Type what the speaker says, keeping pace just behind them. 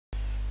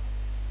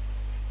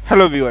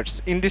Hello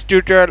viewers, in this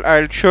tutorial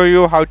I'll show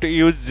you how to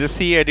use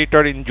JCE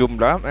Editor in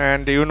Joomla.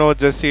 And you know,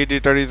 JCE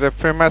Editor is a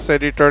famous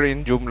editor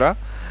in Joomla,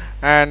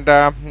 and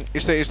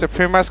it's a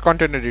famous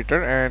content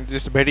editor, and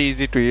it's very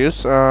easy to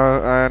use,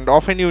 and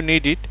often you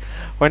need it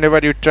whenever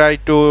you try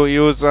to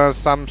use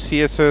some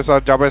CSS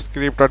or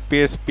JavaScript or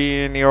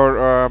PHP in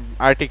your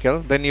article.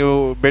 Then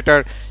you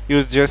better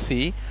use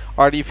JCE.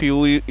 Or if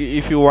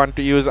you want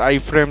to use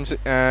iframes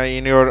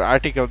in your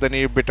article, then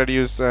you better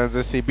use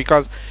JCE,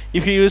 because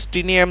if you use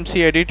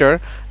TinyMC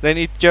editor, then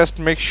it just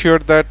makes sure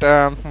that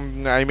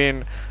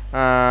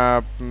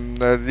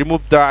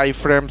remove the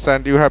iframes,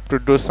 and you have to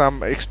do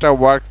some extra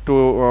work to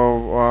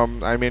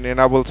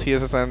enable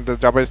CSS and the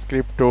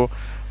JavaScript to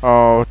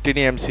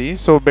TinyMC.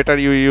 So better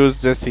you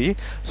use JCE.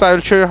 So I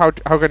will show you how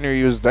can you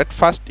use that.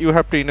 First you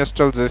have to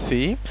install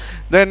JCE,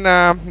 then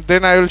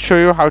I will show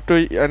you how to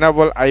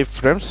enable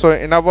iframes. So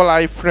enable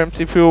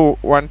iframes, if you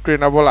want to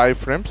enable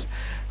iframes,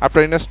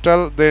 after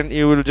install, then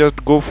you will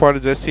just go for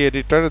JCE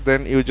editor,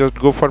 then you just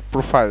go for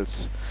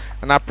profiles,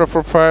 and after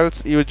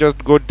profiles you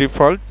just go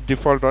default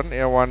on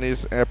one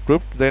is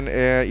approved. Then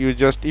you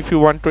just, if you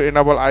want to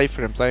enable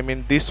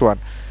iframes, this one,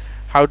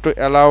 how to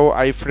allow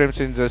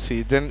iframes in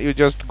JCE, then you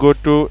just go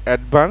to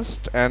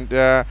advanced and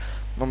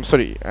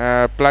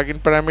plugin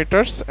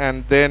parameters,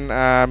 and then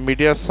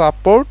media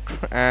support,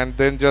 and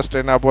then just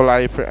enable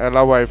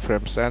allow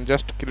iframes, and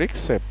just click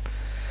save.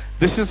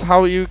 This is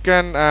how you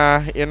can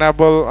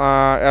enable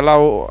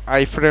allow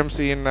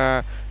iframes in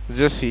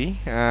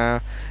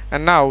JCE.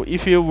 And now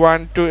if you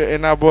want to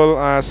enable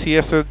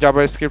CSS,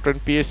 JavaScript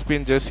and PHP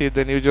in JCE,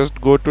 then you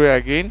just go to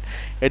again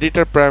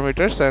editor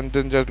parameters, and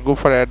then just go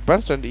for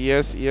advanced, and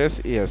yes,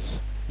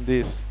 these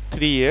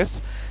 3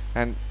 yes,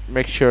 and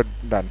make sure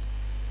done.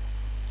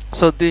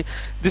 So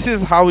this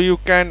is how you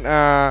can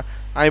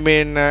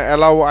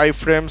allow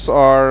iframes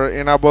or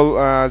enable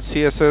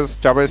CSS,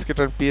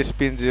 JavaScript and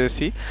PHP in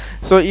JCE.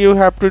 So you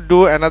have to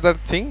do another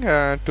thing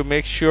to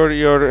make sure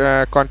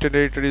your content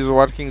editor is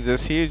working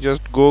JCE.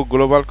 Just go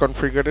global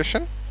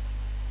configuration,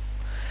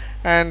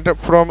 and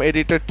from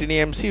editor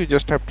TinyMC you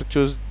just have to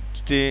choose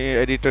the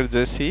editor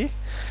JCE.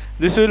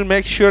 This will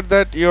make sure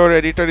that your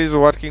editor is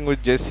working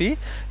with JCE.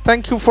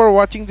 Thank you for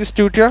watching this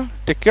tutorial.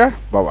 Take care.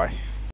 Bye bye.